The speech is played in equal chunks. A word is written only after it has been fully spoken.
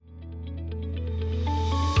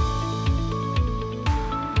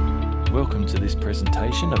Welcome to this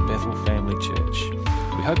presentation of Bethel Family Church.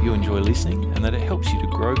 We hope you enjoy listening and that it helps you to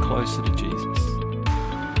grow closer to Jesus.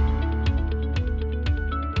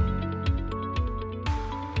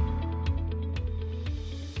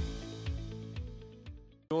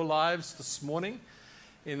 Your lives this morning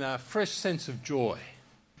in a fresh sense of joy.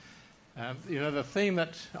 The theme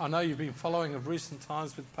that I know you've been following of recent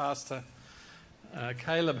times with Pastor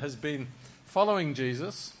Caleb has been following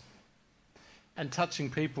Jesus and touching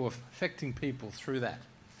people, affecting people through that,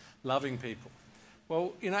 loving people.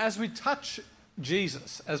 Well, as we touch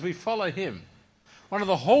Jesus, as we follow him, one of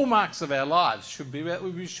the hallmarks of our lives should be that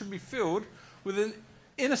we should be filled with an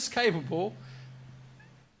inescapable,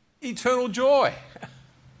 eternal joy.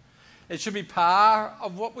 It should be part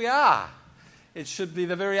of what we are. It should be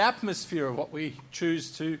the very atmosphere of what we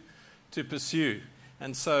choose to pursue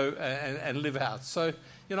and live out. So,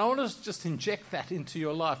 I want to just inject that into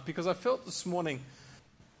your life, because I felt this morning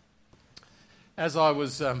as I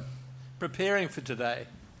was preparing for today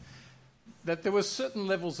that there were certain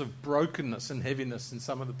levels of brokenness and heaviness in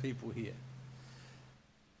some of the people here.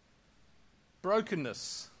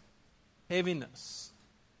 Brokenness, heaviness,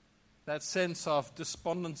 that sense of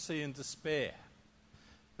despondency and despair,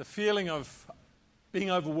 the feeling of being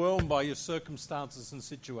overwhelmed by your circumstances and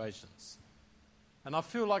situations. And I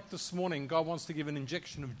feel like this morning God wants to give an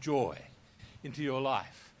injection of joy into your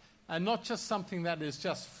life. And not just something that is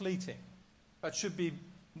just fleeting, but should be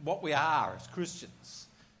what we are as Christians.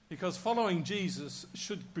 Because following Jesus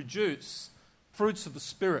should produce fruits of the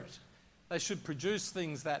Spirit. They should produce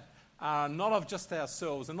things that are not of just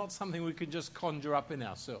ourselves and not something we can just conjure up in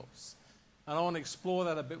ourselves. And I want to explore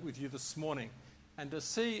that a bit with you this morning, and to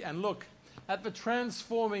see and look at the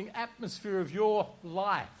transforming atmosphere of your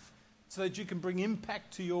life, so that you can bring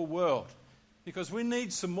impact to your world. Because we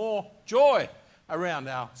need some more joy around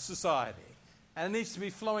our society. And it needs to be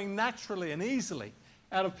flowing naturally and easily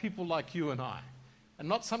out of people like you and I. And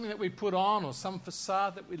not something that we put on or some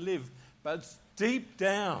facade that we live, but it's deep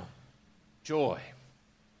down joy.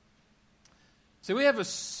 So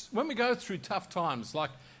when we go through tough times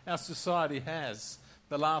like our society has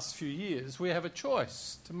the last few years, we have a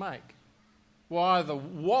choice to make. We either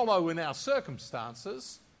wallow in our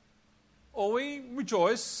circumstances, or we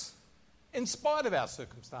rejoice in spite of our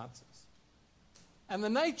circumstances. And the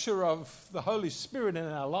nature of the Holy Spirit in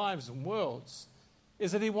our lives and worlds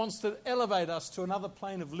is that he wants to elevate us to another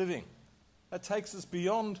plane of living that takes us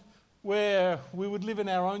beyond where we would live in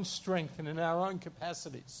our own strength and in our own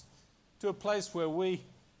capacities, to a place where we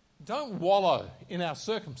don't wallow in our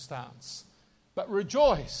circumstance, but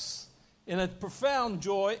rejoice in a profound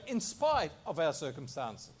joy in spite of our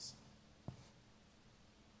circumstances.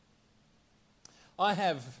 I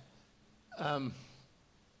have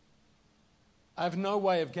no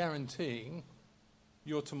way of guaranteeing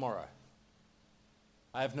your tomorrow.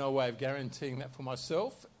 I have no way of guaranteeing that for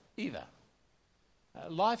myself either.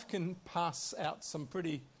 Life can pass out some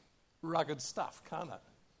pretty rugged stuff, can't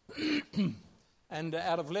it? And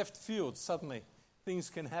out of left field, suddenly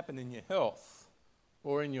things can happen in your health,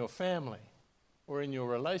 or in your family, or in your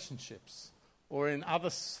relationships, or in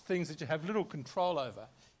other things that you have little control over.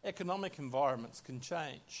 Economic environments can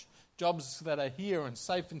change. Jobs that are here and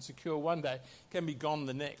safe and secure one day can be gone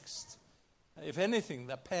the next. If anything,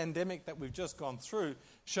 the pandemic that we've just gone through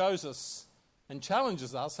shows us and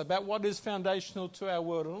challenges us about what is foundational to our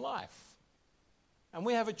world and life. And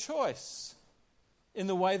we have a choice in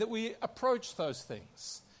the way that we approach those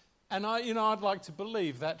things. And I'd like to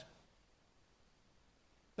believe that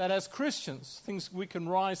as Christians, we can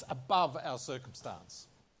rise above our circumstance.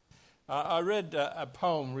 I read a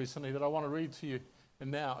poem recently that I want to read to you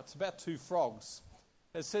now. It's about two frogs.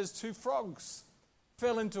 It says, 2 frogs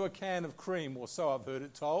fell into a can of cream, or so I've heard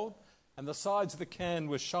it told, and the sides of the can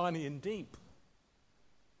were shiny and deep,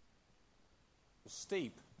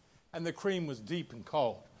 steep, and the cream was deep and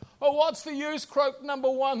cold. Oh, what's the use, croaked number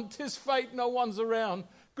 1, 'tis fate, no one's around.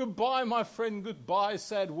 Goodbye, my friend, goodbye,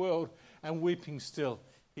 sad world, and weeping still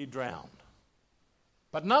he drowned.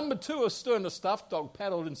 But number 2, a sterner stuffed dog,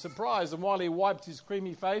 paddled in surprise, and while he wiped his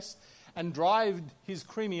creamy face and dried his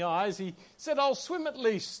creamy eyes, he said, I'll swim at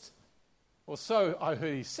least. Or so I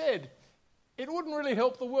heard he said. It wouldn't really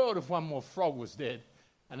help the world if one more frog was dead.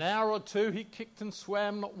 An hour or two he kicked and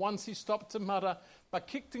swam, not once he stopped to mutter, but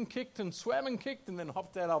kicked and swam and kicked and then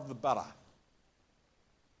hopped out of the butter.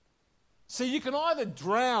 See, you can either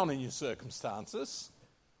drown in your circumstances,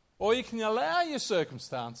 or you can allow your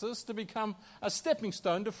circumstances to become a stepping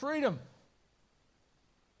stone to freedom.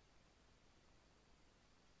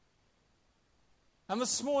 And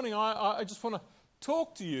this morning I just want to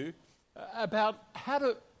talk to you about how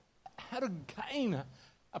to gain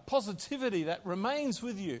a positivity that remains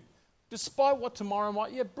with you despite what tomorrow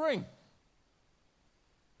might yet bring.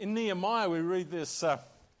 In Nehemiah, we read this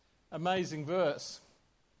amazing verse.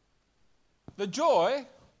 The joy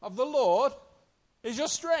of the Lord is your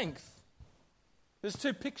strength. There's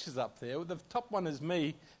two pictures up there. The top one is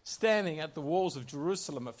me standing at the walls of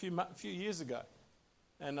Jerusalem a few years ago.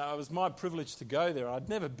 And it was my privilege to go there. I'd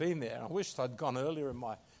never been there. I wished I'd gone earlier in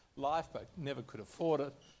my life, but never could afford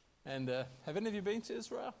it. And have any of you been to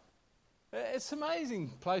Israel? It's an amazing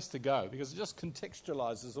place to go because it just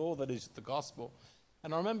contextualizes all that is the gospel.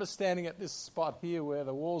 And I remember standing at this spot here where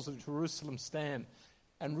the walls of Jerusalem stand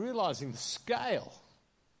and realizing the scale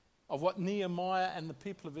of what Nehemiah and the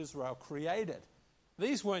people of Israel created.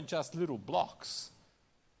 These weren't just little blocks.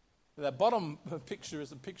 The bottom picture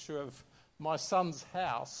is a picture of my son's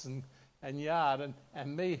house and yard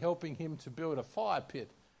and me helping him to build a fire pit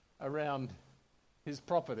around his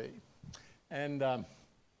property. And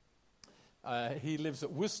he lives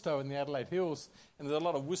at Wistow in the Adelaide Hills, and there's a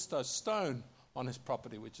lot of Wistow stone on his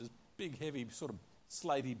property, which is big, heavy, sort of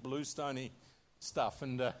slaty, bluestony stuff.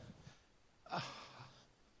 And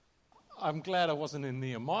I'm glad I wasn't in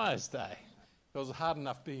Nehemiah's day. It was hard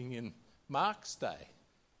enough being in Mark's day,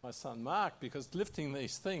 my son Mark, because lifting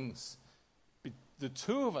these things, the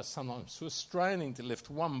two of us sometimes were straining to lift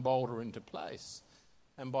one boulder into place.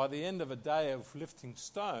 And by the end of a day of lifting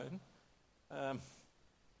stone,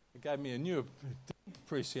 it gave me a new deep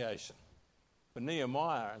appreciation for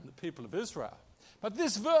Nehemiah and the people of Israel. But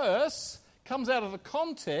this verse comes out of the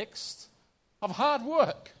context of hard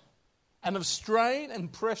work and of strain and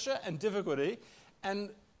pressure and difficulty.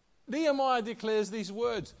 And Nehemiah declares these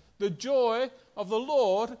words, the joy of the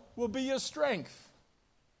Lord will be your strength.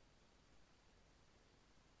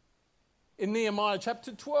 In Nehemiah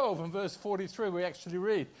chapter 12 and verse 43 we actually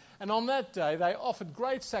read, and on that day they offered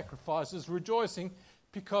great sacrifices, rejoicing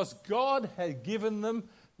because God had given them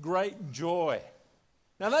great joy.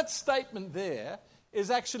 Now that statement there is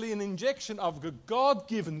actually an injection of a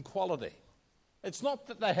God-given quality. It's not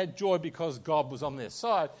that they had joy because God was on their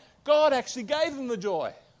side. God actually gave them the joy.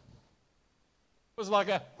 It was like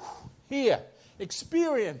a, here,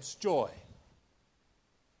 experience joy.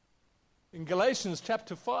 In Galatians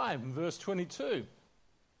chapter 5 and verse 22,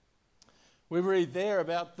 we read there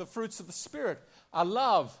about the fruits of the Spirit are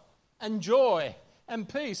love and joy and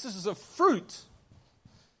peace. This is a fruit.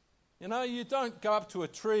 You know, you don't go up to a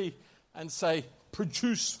tree and say,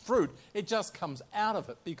 produce fruit. It just comes out of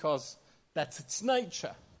it because that's its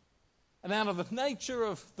nature. And out of the nature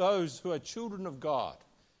of those who are children of God,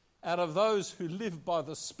 out of those who live by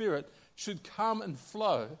the Spirit, should come and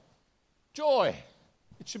flow joy.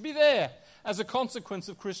 It should be there as a consequence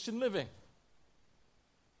of Christian living.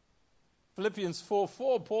 Philippians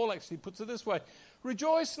 4:4, Paul actually puts it this way.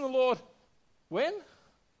 Rejoice in the Lord. When?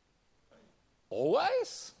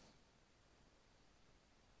 Always.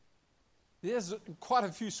 There's quite a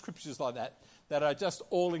few scriptures like that are just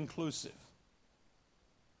all-inclusive.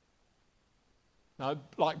 No,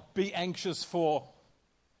 like be anxious for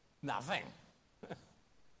nothing.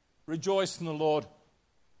 Rejoice in the Lord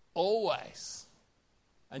always.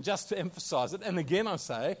 And just to emphasize it, and again I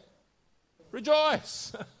say,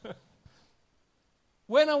 rejoice.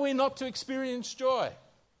 When are we not to experience joy?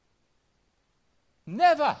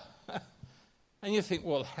 Never. And you think,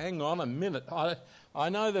 well, hang on a minute. I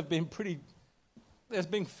know there's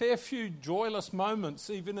been fair few joyless moments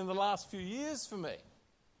even in the last few years for me.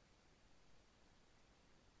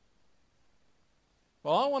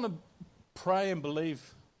 Well, I want to pray and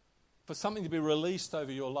believe for something to be released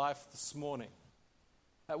over your life this morning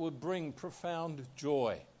that would bring profound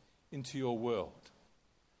joy into your world.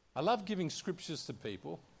 I love giving scriptures to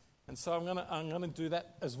people, and so I'm going to do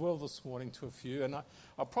that as well this morning to a few, and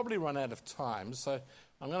I'll probably run out of time, so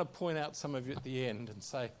I'm going to point out some of you at the end and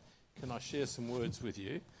say, can I share some words with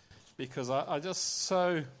you? Because I just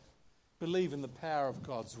so believe in the power of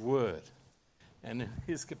God's word and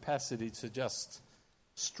his capacity to just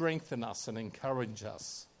strengthen us and encourage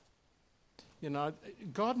us. You know,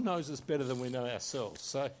 God knows us better than we know ourselves.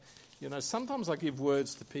 So, you know, sometimes I give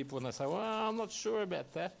words to people and they say, well, I'm not sure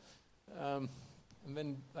about that. And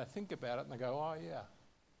then they think about it and they go, oh, yeah,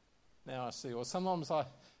 now I see. Or sometimes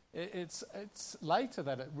it's later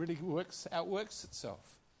that it really outworks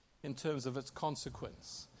itself in terms of its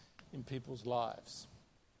consequence in people's lives.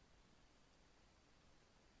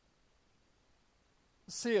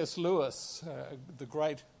 C.S. Lewis, the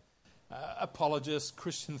great apologist,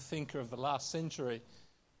 Christian thinker of the last century,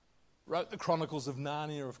 wrote the Chronicles of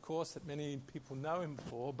Narnia, of course, that many people know him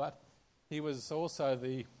for, but he was also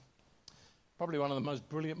probably one of the most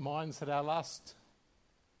brilliant minds that our last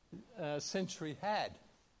century had.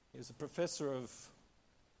 He was a professor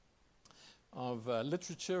of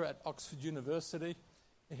literature at Oxford University.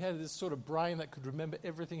 He had this sort of brain that could remember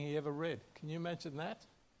everything he ever read. Can you imagine that?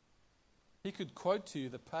 He could quote to you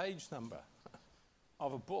the page number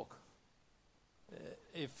of a book.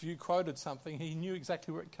 If you quoted something, he knew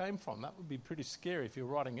exactly where it came from. That would be pretty scary if you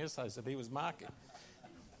were writing essays that he was marking.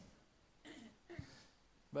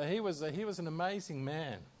 But he was an amazing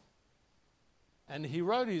man. And he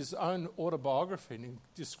wrote his own autobiography and he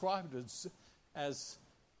described it as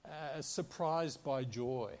surprised by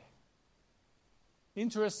joy.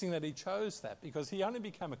 Interesting that he chose that because he only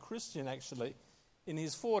became a Christian actually in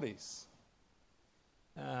his 40s.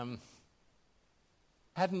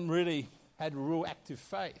 Hadn't really had real active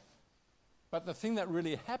faith. But the thing that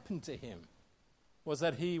really happened to him was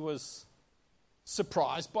that he was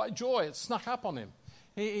surprised by joy. It snuck up on him.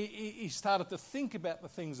 He started to think about the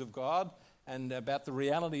things of God and about the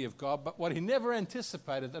reality of God, but what he never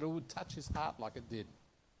anticipated, that it would touch his heart like it did.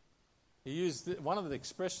 He used one of the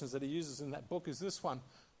expressions that he uses in that book is this one: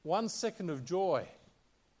 1 second of joy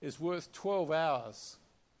is worth 12 hours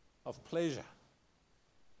of pleasure.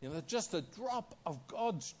 You know, just a drop of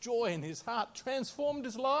God's joy in his heart transformed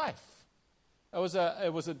his life. It was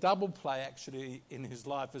a double play actually in his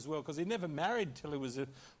life as well, because he never married till he was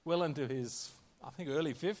well into his, I think,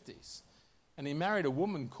 early 50s. And he married a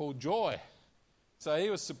woman called Joy. So he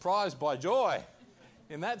was surprised by joy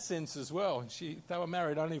in that sense as well. And they were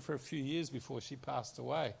married only for a few years before she passed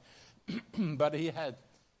away. But he had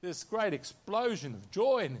this great explosion of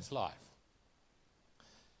joy in his life.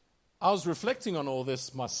 I was reflecting on all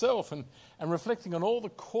this myself and reflecting on all the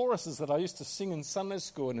choruses that I used to sing in Sunday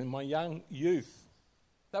school and in my young youth.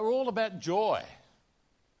 They were all about joy.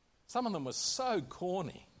 Some of them were so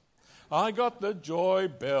corny. I got the joy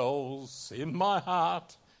bells in my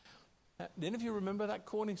heart. Did any of you remember that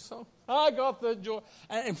corny song? I got the joy.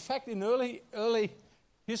 And in fact, in early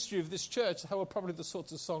history of this church, they were probably the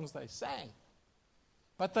sorts of songs they sang.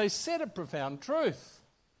 But they said a profound truth,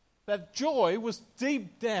 that joy was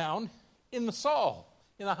deep down in the soul,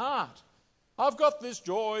 in the heart. I've got this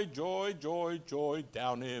joy, joy, joy, joy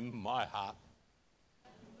down in my heart.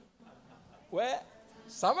 Well,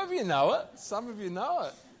 some of you know it. Some of you know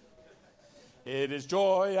it. It is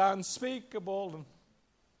joy unspeakable. And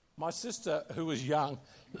my sister, who was young,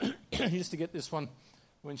 used to get this one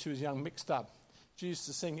when she was young mixed up. She used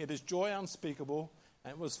to sing, it is joy unspeakable,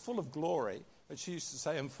 and it was full of glory, but she used to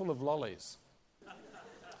say, I'm full of lollies.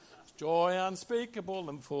 Joy unspeakable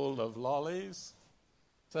and full of lollies.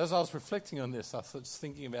 So as I was reflecting on this, I was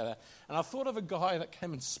thinking about that. And I thought of a guy that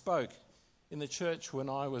came and spoke in the church when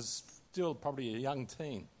I was still probably a young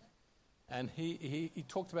teen. And he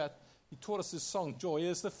taught us this song, Joy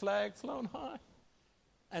is the flag flown high.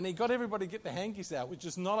 And he got everybody to get their hankies out, which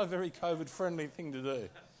is not a very COVID-friendly thing to do.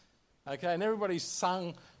 Okay, and everybody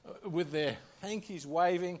sung with their hankies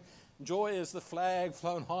waving, Joy is the flag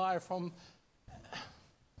flown high from...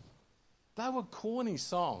 They were corny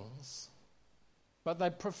songs, but they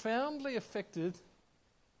profoundly affected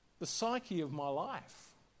the psyche of my life.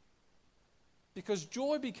 Because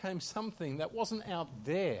joy became something that wasn't out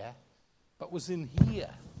there, but was in here.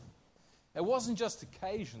 It wasn't just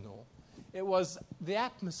occasional. It was the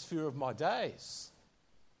atmosphere of my days.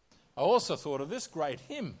 I also thought of this great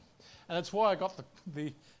hymn, and it's why I got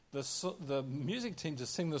the music team to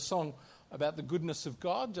sing the song about the goodness of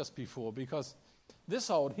God just before, because this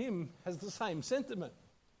old hymn has the same sentiment.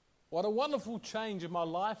 What a wonderful change in my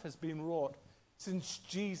life has been wrought since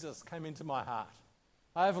Jesus came into my heart.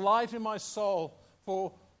 I have light in my soul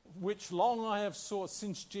for which long I have sought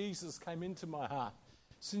since Jesus came into my heart.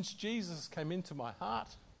 Since Jesus came into my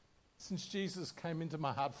heart. Since Jesus came into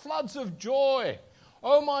my heart. Floods of joy,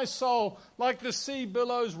 oh my soul, like the sea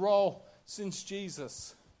billows roll, since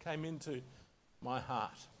Jesus came into my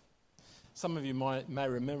heart. Some of you may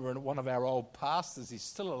remember one of our old pastors, he's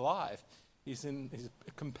still alive. He's a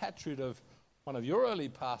compatriot of one of your early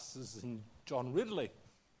pastors, in John Ridley.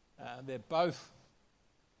 They're both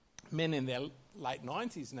men in their late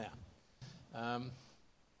 90s now.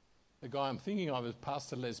 The guy I'm thinking of is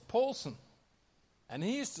Pastor Les Paulson. And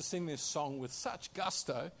he used to sing this song with such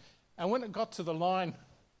gusto. And when it got to the line,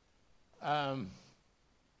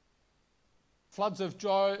 floods of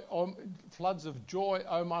joy,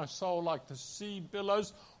 oh my soul, like the sea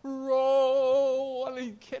billows roll. And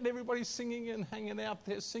he kept everybody singing and hanging out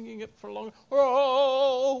there, singing it for a long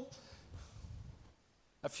roll.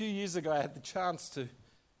 A few years ago, I had the chance to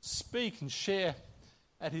speak and share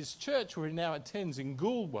at his church where he now attends in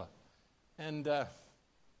Goolwa. And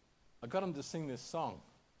I got him to sing this song,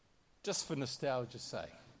 just for nostalgia's sake.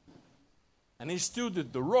 And he still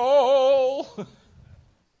did the roll.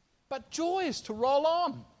 But joy is to roll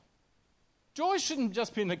on. Joy shouldn't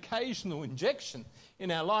just be an occasional injection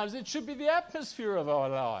in our lives. It should be the atmosphere of our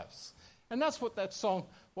lives. And that's what that song,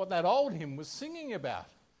 what that old hymn was singing about.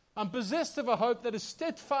 I'm possessed of a hope that is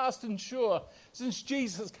steadfast and sure since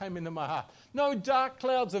Jesus came into my heart. No dark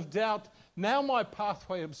clouds of doubt, now my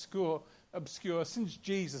pathway obscure since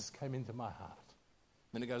Jesus came into my heart.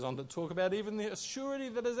 Then it goes on to talk about even the surety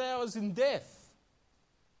that is ours in death.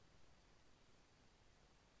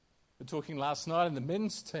 We were talking last night in the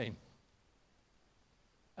men's team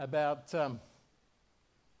about the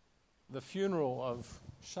funeral of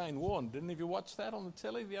Shane Warne. Didn't any of you watch that on the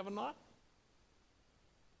telly the other night?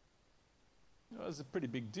 It was a pretty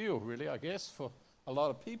big deal, really, I guess, for a lot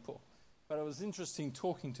of people. But it was interesting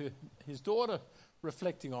talking to his daughter,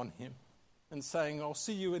 reflecting on him and saying, I'll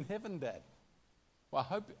see you in heaven, Dad. Well,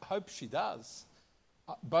 I hope she does,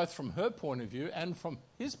 both from her point of view and from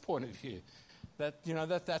his point of view, that,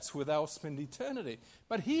 that's where they'll spend eternity.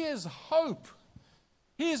 But here's hope.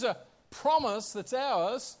 Here's a promise that's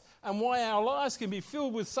ours, and why our lives can be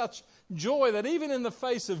filled with such joy that even in the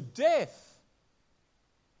face of death,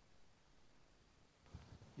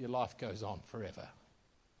 your life goes on forever.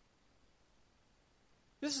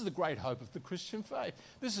 This is the great hope of the Christian faith.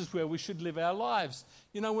 This is where we should live our lives.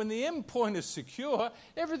 When the end point is secure,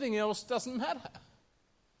 everything else doesn't matter.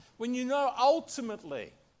 When you know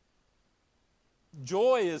ultimately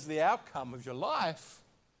joy is the outcome of your life.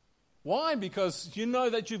 Why? Because you know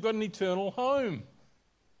that you've got an eternal home.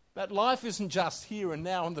 That life isn't just here and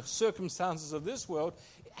now in the circumstances of this world,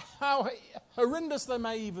 how horrendous they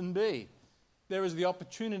may even be. There is the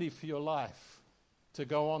opportunity for your life to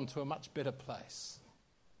go on to a much better place.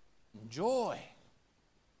 And joy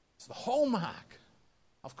is the hallmark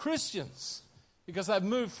of Christians because they've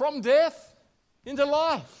moved from death into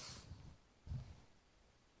life.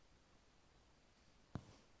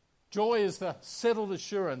 Joy is the settled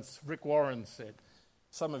assurance, Rick Warren said.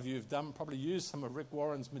 Some of you have probably used some of Rick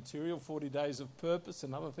Warren's material, 40 Days of Purpose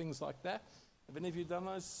and other things like that. Have any of you done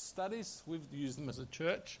those studies? We've used them as a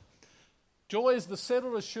church. Joy is the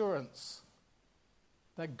settled assurance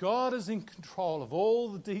that God is in control of all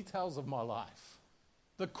the details of my life.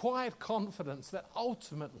 The quiet confidence that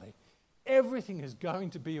ultimately everything is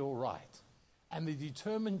going to be all right. And the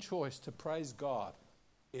determined choice to praise God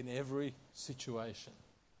in every situation.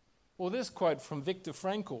 Or this quote from Viktor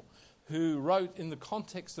Frankl, who wrote in the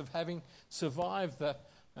context of having survived the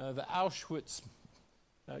Auschwitz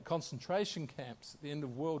concentration camps at the end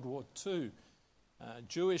of World War II.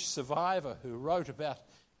 Jewish survivor who wrote about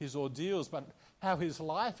his ordeals, but how his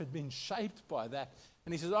life had been shaped by that.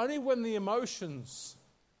 And he says, only when the emotions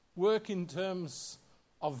work in terms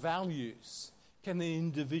of values can the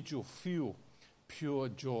individual feel pure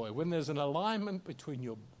joy. When there's an alignment between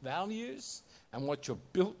your values and what you're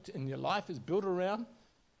built in your life is built around,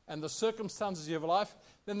 and the circumstances of your life,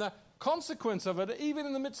 then the consequence of it, even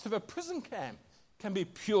in the midst of a prison camp, can be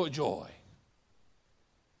pure joy.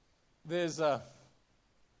 There's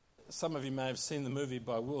some of you may have seen the movie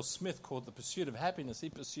by Will Smith called The Pursuit of Happiness. He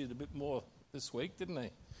pursued a bit more this week, didn't he?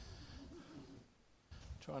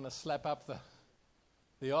 Trying to slap up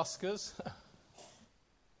the Oscars.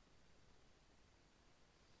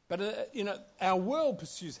 But, our world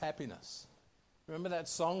pursues happiness. Remember that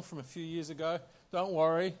song from a few years ago? Don't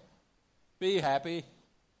worry, be happy.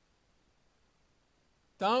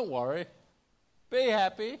 Don't worry, be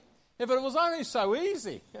happy. If it was only so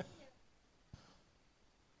easy.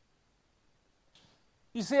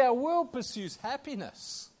 You see, our world pursues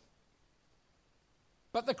happiness.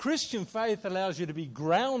 But the Christian faith allows you to be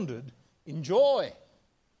grounded in joy.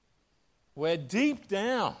 Where deep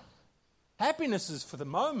down, happiness is for the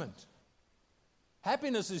moment.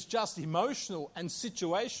 Happiness is just emotional and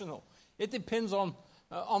situational. It depends on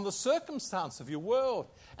the circumstance of your world.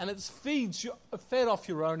 And it's fed off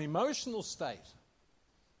your own emotional state.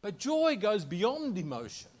 But joy goes beyond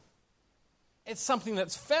emotion. It's something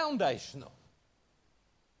that's foundational.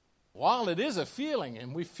 While it is a feeling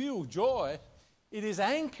and we feel joy, it is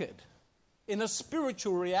anchored in a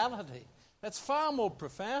spiritual reality that's far more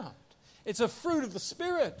profound. It's a fruit of the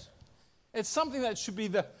Spirit. It's something that should be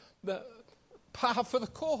the par for the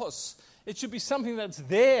course. It should be something that's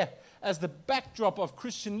there as the backdrop of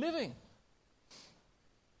Christian living.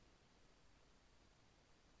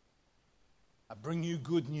 I bring you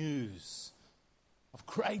good news of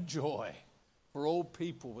great joy for all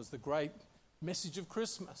people was the great message of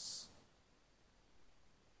Christmas.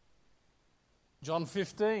 John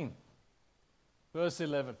 15, verse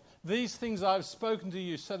 11. These things I have spoken to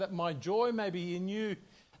you so that my joy may be in you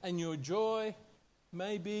and your joy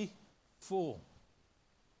may be full.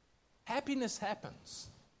 Happiness happens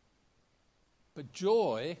but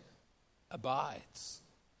joy abides.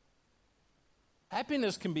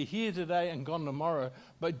 Happiness can be here today and gone tomorrow,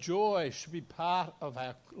 but joy should be part of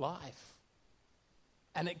our life.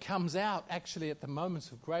 And it comes out actually at the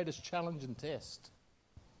moments of greatest challenge and test.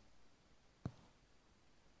 A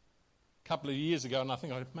couple of years ago, and I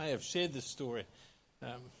think I may have shared this story,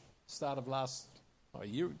 start of just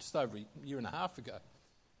over a year and a half ago,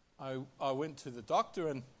 I went to the doctor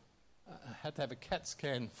and had to have a CAT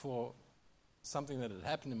scan for something that had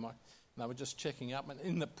happened and they were just checking up, and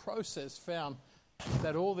in the process found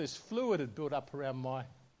that all this fluid had built up around my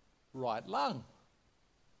right lung.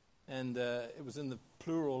 And it was in the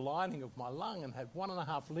pleural lining of my lung and had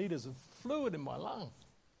 1.5 litres of fluid in my lung,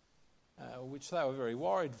 which they were very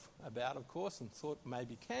worried about, of course, and thought may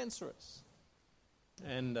be cancerous.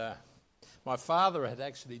 And my father had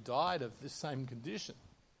actually died of this same condition.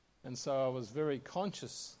 And so I was very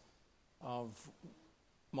conscious of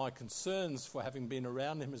my concerns for having been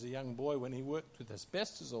around him as a young boy when he worked with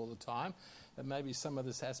asbestos all the time, that maybe some of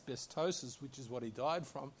this asbestosis, which is what he died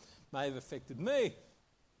from, may have affected me.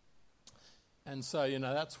 And so,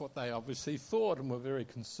 that's what they obviously thought and were very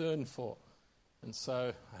concerned for. And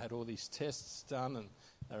so I had all these tests done and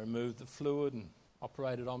they removed the fluid and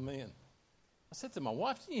operated on me. And I said to my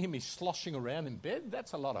wife, didn't you hear me sloshing around in bed?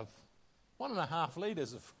 That's a lot of 1.5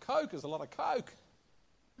 litres of Coke is a lot of Coke.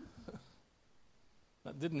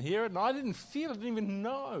 I didn't hear it and I didn't feel it, didn't even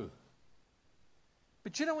know.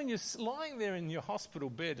 But when you're lying there in your hospital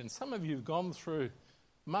bed, and some of you have gone through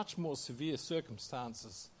much more severe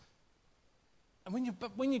circumstances, and when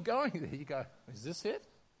you're going there, you go, is this it?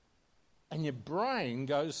 And your brain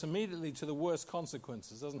goes immediately to the worst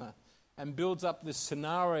consequences, doesn't it? And builds up this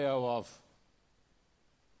scenario of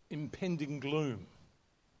impending gloom.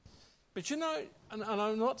 But and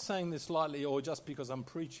I'm not saying this lightly or just because I'm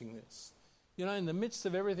preaching this. In the midst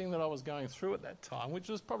of everything that I was going through at that time, which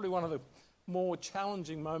was probably one of the more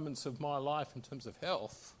challenging moments of my life in terms of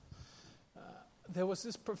health, there was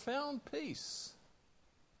this profound peace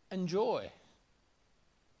and joy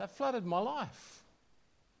that flooded my life.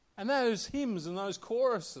 And those hymns and those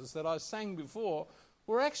choruses that I sang before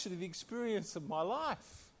were actually the experience of my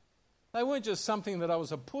life. They weren't just something that I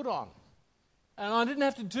was put on. And I didn't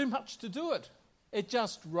have to do much to do it. It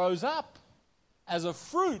just rose up as a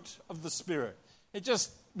fruit of the Spirit. It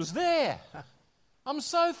just was there. I'm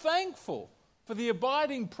so thankful for the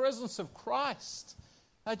abiding presence of Christ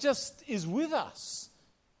that just is with us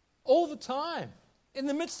all the time, in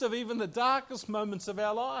the midst of even the darkest moments of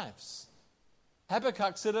our lives.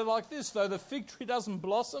 Habakkuk said it like this: though the fig tree doesn't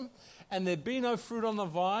blossom and there be no fruit on the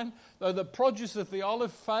vine, though the produce of the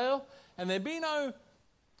olive fail and there be no,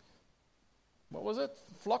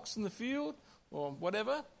 flocks in the field or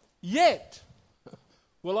whatever, yet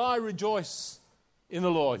will I rejoice in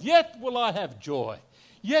the Lord. Yet will I have joy.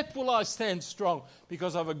 Yet will I stand strong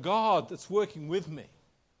because of a God that's working with me.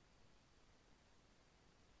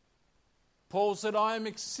 Paul said, I am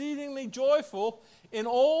exceedingly joyful in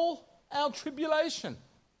all our tribulation.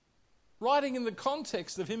 Writing in the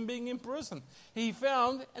context of him being in prison, he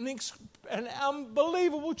found an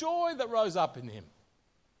unbelievable joy that rose up in him.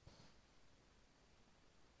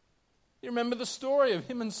 You remember the story of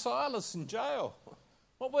him and Silas in jail.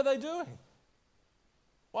 What were they doing?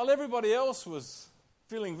 While everybody else was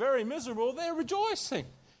feeling very miserable, they're rejoicing,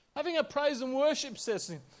 having a praise and worship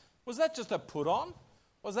session. Was that just a put on?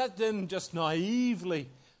 Was that them just naively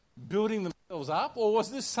building themselves up? Or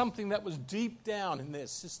was this something that was deep down in their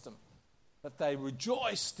system, that they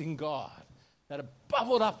rejoiced in God, that it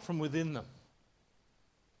bubbled up from within them?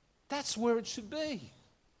 That's where it should be. And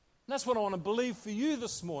that's what I want to believe for you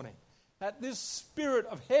this morning. That this spirit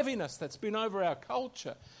of heaviness that's been over our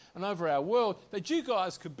culture and over our world, that you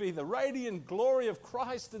guys could be the radiant glory of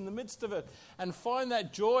Christ in the midst of it and find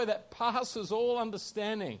that joy that passes all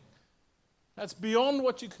understanding. That's beyond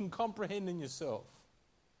what you can comprehend in yourself.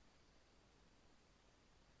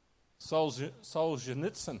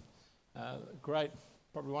 Solzhenitsyn,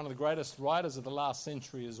 probably one of the greatest writers of the last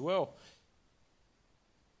century as well,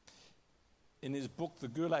 in his book, The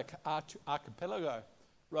Gulag Archipelago,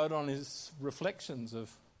 wrote on his reflections of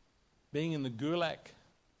being in the Gulag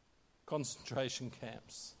concentration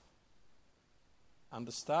camps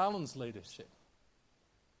under Stalin's leadership.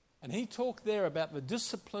 And he talked there about the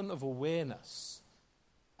discipline of awareness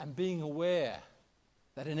and being aware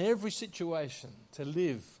that in every situation to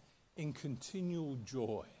live in continual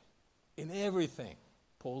joy. In everything,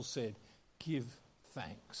 Paul said, give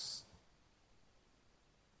thanks.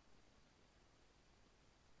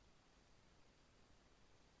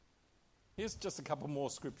 Here's just a couple more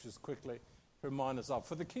scriptures quickly to remind us of.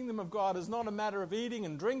 For the kingdom of God is not a matter of eating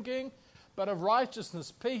and drinking, but of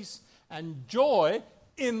righteousness, peace, and joy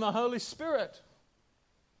in the Holy Spirit.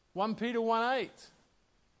 1 Peter 1:8.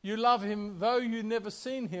 You love him, though you never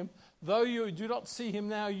seen him, though you do not see him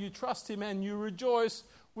now, you trust him and you rejoice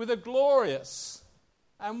with a glorious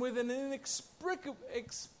and with an inexpressible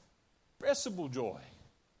joy.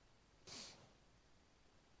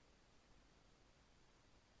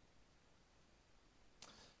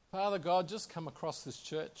 Father God, just come across this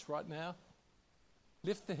church right now.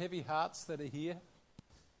 Lift the heavy hearts that are here.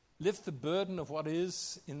 Lift the burden of what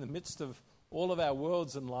is in the midst of all of our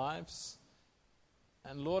worlds and lives.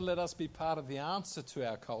 And Lord, let us be part of the answer to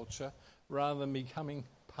our culture rather than becoming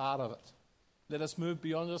part of it. Let us move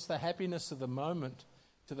beyond just the happiness of the moment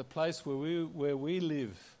to the place where we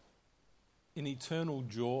live in eternal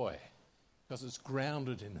joy, because it's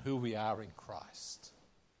grounded in who we are in Christ.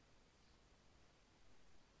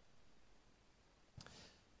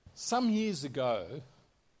 Some years ago,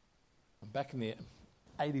 back in the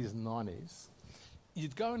 80s and 90s,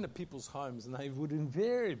 you'd go into people's homes and they would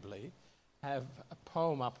invariably have a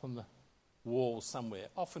poem up on the wall somewhere,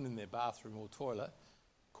 often in their bathroom or toilet,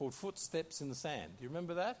 called Footsteps in the Sand. Do you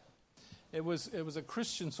remember that? It was a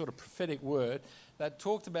Christian sort of prophetic word that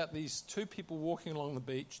talked about these two people walking along the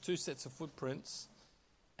beach, two sets of footprints,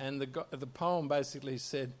 and the poem basically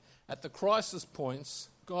said, at the crisis points,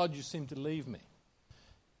 God, you seem to leave me.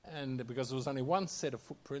 And because there was only one set of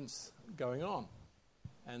footprints going on.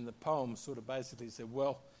 And the poem sort of basically said,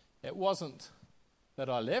 well, it wasn't that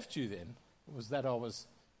I left you then, it was that I was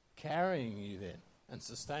carrying you then and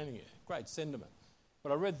sustaining you. Great sentiment.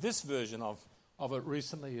 But I read this version of it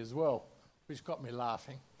recently as well, which got me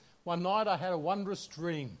laughing. One night I had a wondrous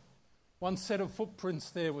dream. One set of footprints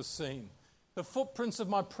there was seen, the footprints of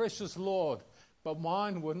my precious Lord, but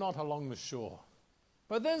mine were not along the shore.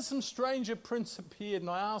 But then some stranger prints appeared, and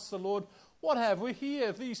I asked the Lord, what have we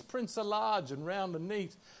here? These prints are large and round and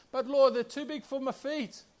neat, but Lord, they're too big for my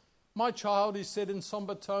feet. My child, he said in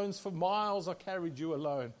somber tones, for miles I carried you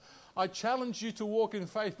alone. I challenged you to walk in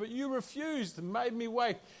faith, but you refused and made me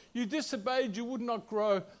wait. You disobeyed, you would not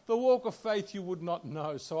grow. The walk of faith you would not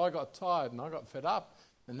know. So I got tired and I got fed up,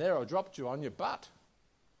 and there I dropped you on your butt.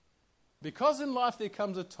 Because in life there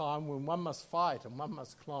comes a time when one must fight and one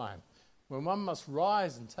must climb, when one must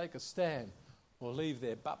rise and take a stand or leave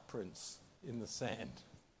their butt prints in the sand.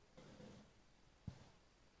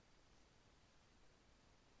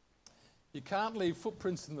 You can't leave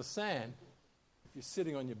footprints in the sand if you're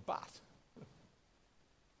sitting on your butt.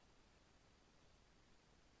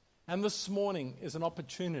 And this morning is an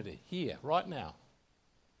opportunity here, right now,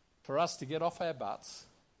 for us to get off our butts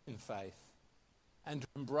in faith and to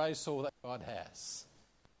embrace all that God has,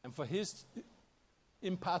 and for his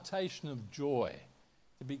impartation of joy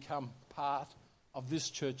to become part of this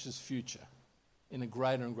church's future in a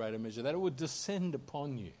greater and greater measure, that it would descend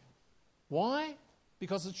upon you. Why?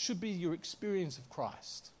 Because it should be your experience of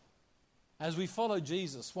Christ. As we follow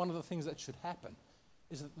Jesus, one of the things that should happen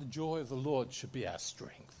is that the joy of the Lord should be our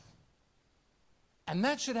strength. And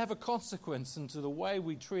that should have a consequence into the way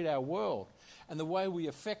we treat our world and the way we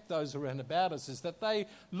affect those around about us, is that they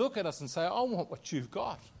look at us and say, I want what you've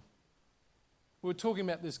got. We were talking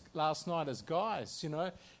about this last night as guys, you know.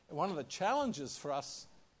 One of the challenges for us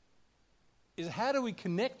is how do we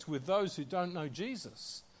connect with those who don't know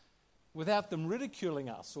Jesus without them ridiculing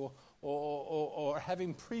us or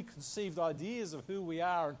having preconceived ideas of who we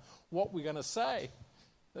are and what we're going to say.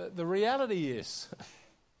 The reality is,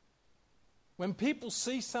 when people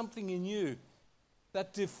see something in you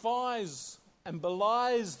that defies and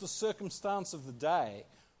belies the circumstance of the day,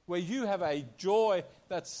 where you have a joy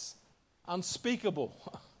that's unspeakable,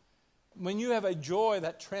 when you have a joy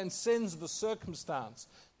that transcends the circumstance,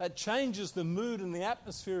 that changes the mood and the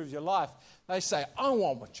atmosphere of your life, they say, I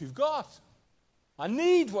want what you've got. I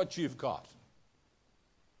need what you've got.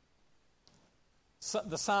 So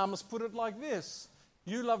the psalmist put it like this: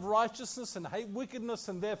 you love righteousness and hate wickedness,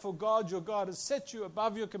 and therefore God, your God, has set you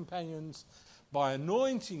above your companions by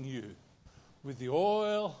anointing you with the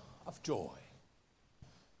oil of joy.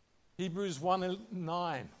 Hebrews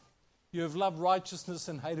 1:9. You have loved righteousness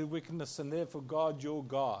and hated wickedness, and therefore God, your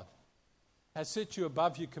God, has set you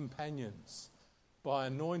above your companions by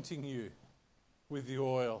anointing you with the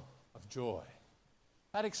oil of joy.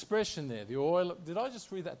 That expression there, the oil, did I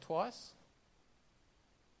just read that twice?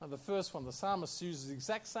 No, the first one, the psalmist uses the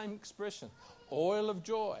exact same expression, oil of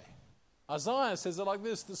joy. Isaiah says it like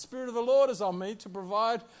this: the Spirit of the Lord is on me to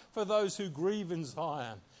provide for those who grieve in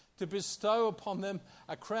Zion, to bestow upon them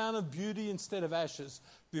a crown of beauty instead of ashes,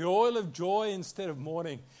 the oil of joy instead of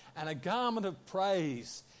mourning, and a garment of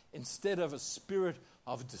praise instead of a spirit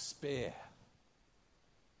of despair.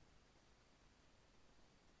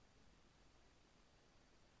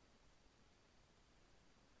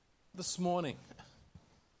 this morning,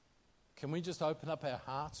 can we just open up our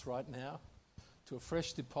hearts right now to a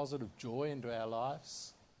fresh deposit of joy into our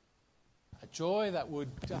lives? A joy that would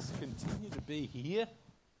just continue to be here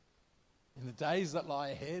in the days that lie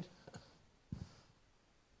ahead.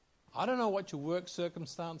 I don't know what your work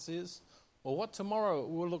circumstance is or what tomorrow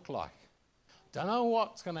will look like. Don't know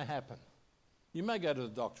what's going to happen. You may go to the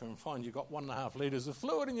doctor and find you've got 1.5 litres of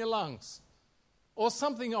fluid in your lungs, or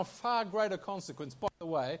something of far greater consequence. By the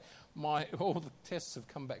way, all the tests have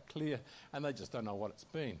come back clear, and they just don't know what it's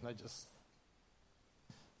been. They just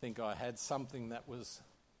think I had something that was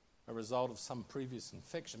a result of some previous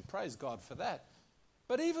infection. Praise God for that.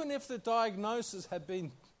 But even if the diagnosis had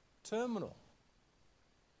been terminal,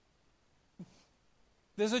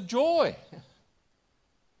 there's a joy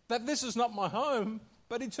that this is not my home,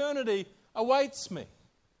 but eternity awaits me.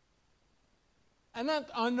 And that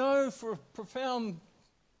I know for profoundness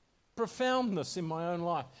in my own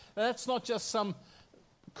life. That's not just some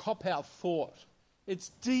cop-out thought. It's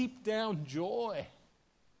deep down joy.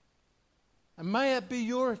 And may it be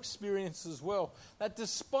your experience as well, that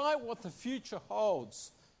despite what the future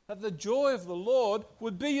holds, that the joy of the Lord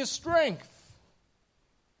would be your strength.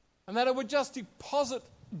 And that it would just deposit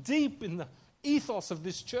deep in the ethos of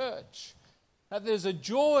this church. That there's a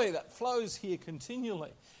joy that flows here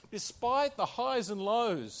continually, despite the highs and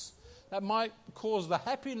lows that might cause the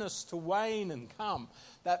happiness to wane and come,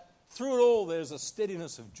 that through it all there's a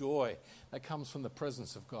steadiness of joy that comes from the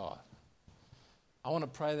presence of God. I want to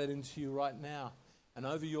pray that into you right now and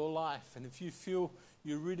over your life. And if you feel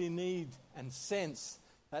you really need and sense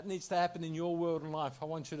that needs to happen in your world and life, I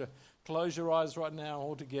want you to close your eyes right now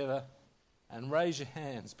all together and raise your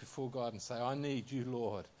hands before God and say, I need you,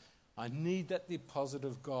 Lord. I need that deposit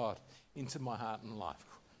of God into my heart and life.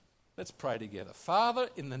 Let's pray together. Father,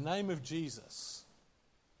 in the name of Jesus,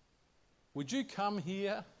 would you come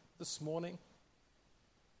here this morning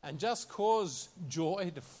and just cause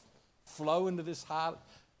joy to flow into this heart,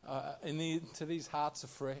 into these hearts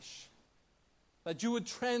afresh? That you would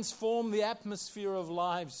transform the atmosphere of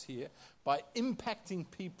lives here by impacting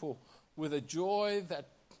people with a joy that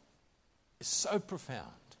is so profound.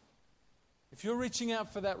 If you're reaching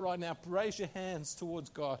out for that right now, raise your hands towards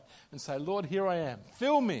God and say, Lord, here I am.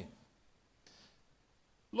 Fill me.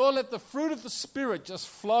 Lord, let the fruit of the Spirit just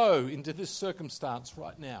flow into this circumstance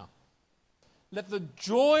right now. Let the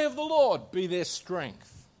joy of the Lord be their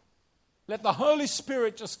strength. Let the Holy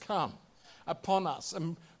Spirit just come upon us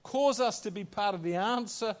and cause us to be part of the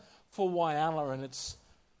answer for Whyalla and its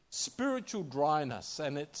spiritual dryness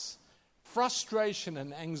and its frustration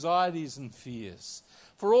and anxieties and fears.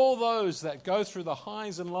 For all those that go through the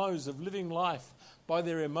highs and lows of living life by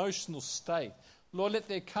their emotional state, Lord, let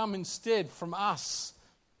there come instead from us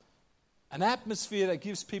an atmosphere that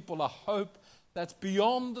gives people a hope that's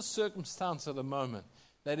beyond the circumstance of the moment,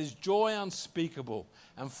 that is joy unspeakable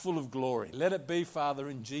and full of glory. Let it be, Father,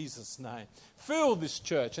 in Jesus' name. Fill this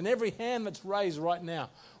church and every hand that's raised right now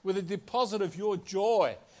with a deposit of your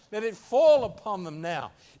joy. Let it fall upon them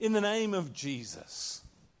now in the name of Jesus.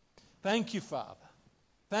 Thank you, Father.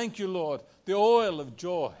 Thank you, Lord, the oil of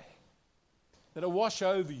joy. Let it wash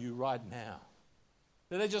over you right now.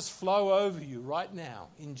 Let it just flow over you right now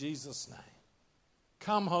in Jesus' name.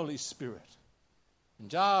 Come, Holy Spirit, and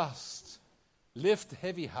just lift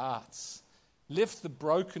heavy hearts. Lift the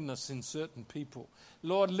brokenness in certain people.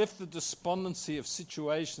 Lord, lift the despondency of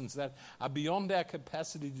situations that are beyond our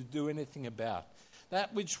capacity to do anything about.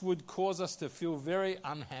 That which would cause us to feel very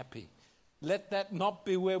unhappy. Let that not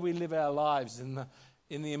be where we live our lives, in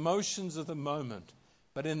the emotions of the moment,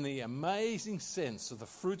 but in the amazing sense of the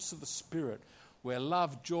fruits of the Spirit, where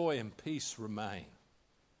love, joy, and peace remain.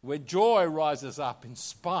 Where joy rises up in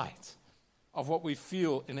spite of what we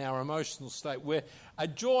feel in our emotional state. Where a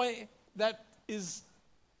joy that is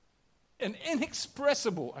an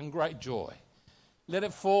inexpressible and great joy. Let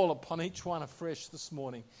it fall upon each one afresh this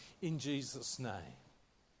morning in Jesus' name.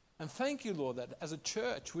 And thank you, Lord, that as a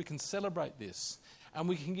church we can celebrate this and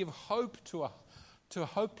we can give hope to a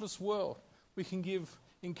hopeless world. We can give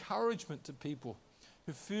encouragement to people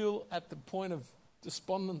who feel at the point of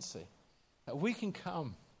despondency. That we can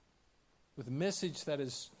come with a message that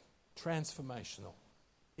is transformational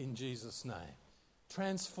in Jesus' name.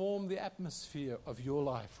 Transform the atmosphere of your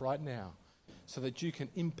life right now so that you can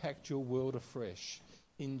impact your world afresh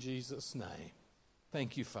in Jesus' name.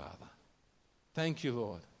 Thank you, Father. Thank you,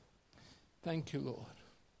 Lord. Thank you, Lord.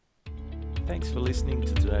 Thanks for listening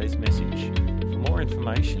to today's message. For more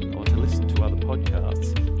information or to listen to other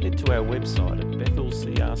podcasts, head to our website at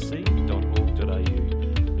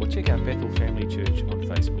bethelcrc.org.au or check out Bethel Family Church on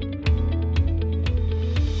Facebook.